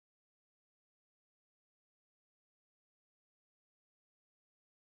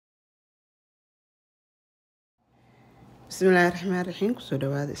بسم الله الرحمن الرحيم كسو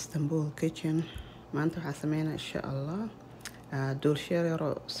دواد اسطنبول كيتشن maanta waxaan sameynaa insha Allah doolsho yar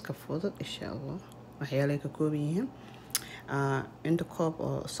oo iska fudud insha Allah waxyaalo ay ka kooban yihiin inta koob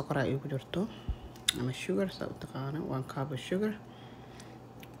oo sokor ay ku jirto ama sugar sa u taqaana 1 cup of sugar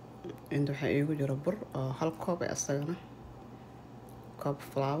inta waxa ay ku jiro bur oo hal koob asagana cup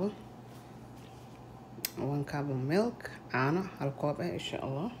flour 1 cup of milk caano hal koob insha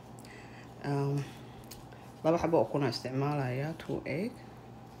Allah laba xabo oo kuna isticmaalaya 2 egg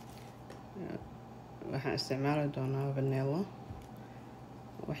waxaan isticmaali doonaa vanilla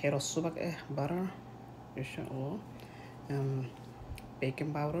wax yar oo subag butter insha Allah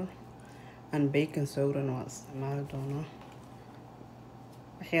baking powder and baking soda waa isticmaali doonaa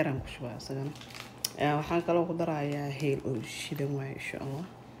wax yar aan ku shubaa asagana waxaan kaloo ku darayaa heel oo shiidan waay insha Allah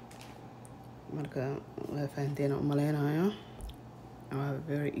marka waa fahanteen u maleynayo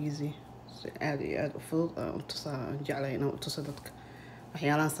very easy aad iyo aad u fudud u tusaa jeclay inaan u tuso dadka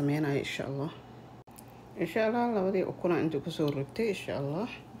waxyaalaan sameynayo insha Allah labadii ukuna inta ku soo rogtay insha Allah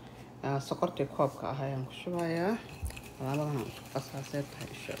sokortii koobka ah ayaan ku shubayaa labadana qasaasay tahay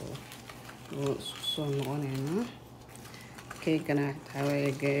insha Allah oo isku soo noqonaynaa keegana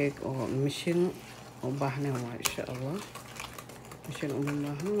tahay keeg oo mishin u baahnaa waa insha Allah mishin u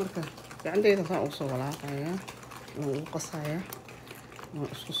baahnaa marka gacantayda saa u soo walaaqaya oo u qasaya oo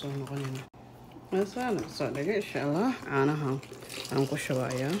isku soo noqonaynaa masana soo dhigay insha Allah caanaha aan ku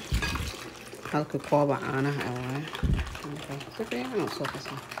shubayaa halka kooba caanaha ah si fiican soo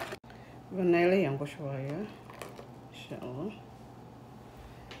qasan vanilla aan ku shubayaa insha Allah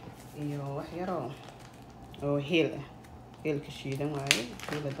iyo wax yar oo heelka shiidan waaye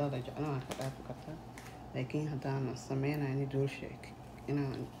heelada jeclaan ka dhaaf kartaa laakiin hadaan sameynayno doolsho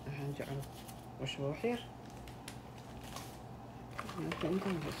inaan waxaan jecel wax yar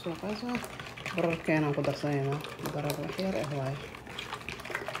intaan soo qaso bararkeena ku darsanayna barar wax yar waaye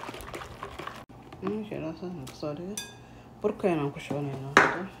insha Allah saan soo dhigay burkeena ku shubanayna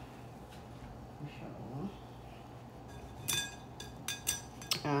insha Allah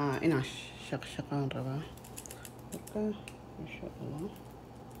inaan shaqaan rabaa burka insha Allah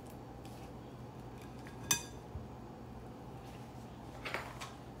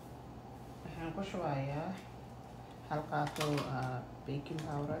waxaan ku shubayaa hal qaado baking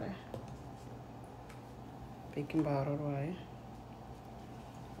powder waaye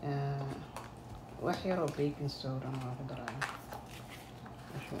wax yar oo baking soda aan ku darayo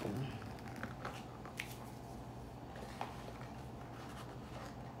insha Allah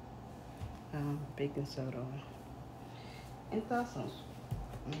baking soda intaas aan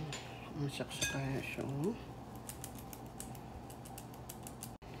shaqaya insha Allah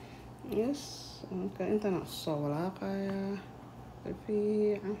yes intaan soo walaaqaya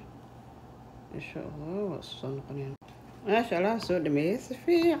fiican insha Allah waa soo noqonayna maasha Allah soo dhameeyay si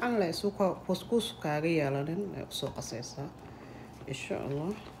fiican la isku kuskus kaaga yeelanin soo qasaysa insha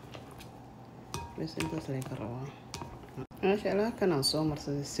Allah bas intaas la karaba maasha Allah kana soo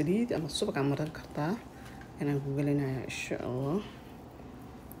marsaday saliid ama subag aan maran kartaa inaan ku gelinayo insha Allah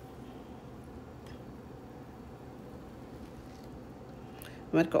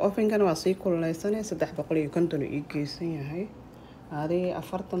marka ovenkan waa sii kululeysanay 350 ii geysan yahay hadii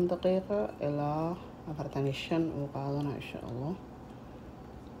 40 daqiiqo ilaa 45 uu qaadana insha Allah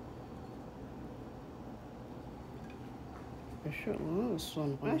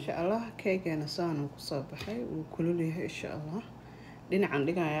maasha Allah keegana saan ku soo baxay uu kulul yahay insha Allah dhinacan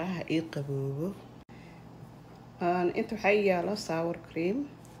dhigayaa ii qaboobo inta waxay yaalo sour cream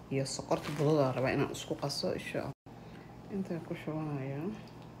iyo sokorta budada raba inaan isku qaso insha Allah inta ku shubanaya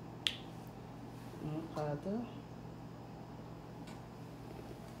qaado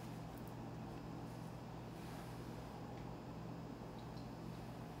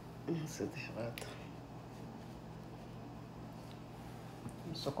saddex qaado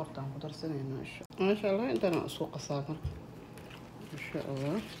sokortaan ku darsanayna insha Allah intana isku qasaa marka insha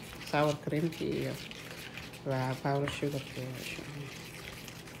Allah sour creamki iyo powder sugar insha Allah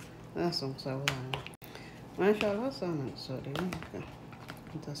naasan saawada maasha Allah saan soo dhigay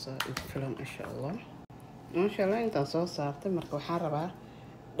intaas filan insha Allah maasha Allah intaan soo saartay marka waxaan rabaa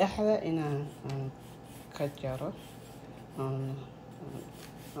dhaxda inaan ka jaro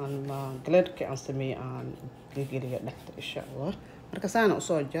ma gladka aan sameeyay aan geliga dhaxda insha Allah marka saan u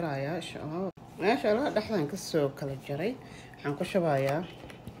soo jaraya insha Allah maasha Allah dhaxdan ka soo kala jaray waxaan ku shubayaa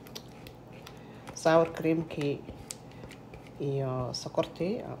sour creamki iyo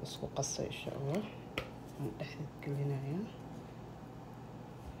sokortii aan isku qasay insha Allah dhaxda gelinaya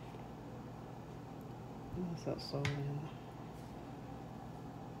soo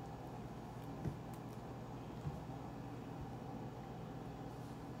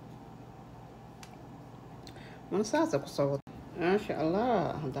من ساعة كصوت ما شاء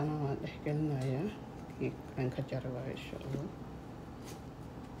الله هدانا نحكي لنا يا كان كجربة إن شاء الله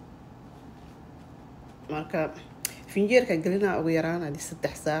marka finjeerka gelina ugu yaraan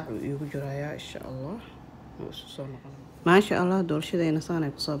 3 saac igu jiraya insha Allah soo noqon maasha Allah doolshadayna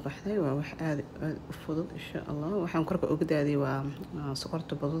saanay ku soo baxday waa wax aad u fudud insha Allah waxaan korka uga daadiyay waa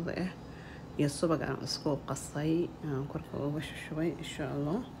sokorta badada ah iyo subag aan isku qasay aan korka uga shubay insha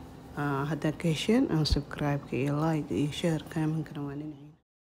Allah hadda ka hesheen subscribe iyo like iyo share comment kana waa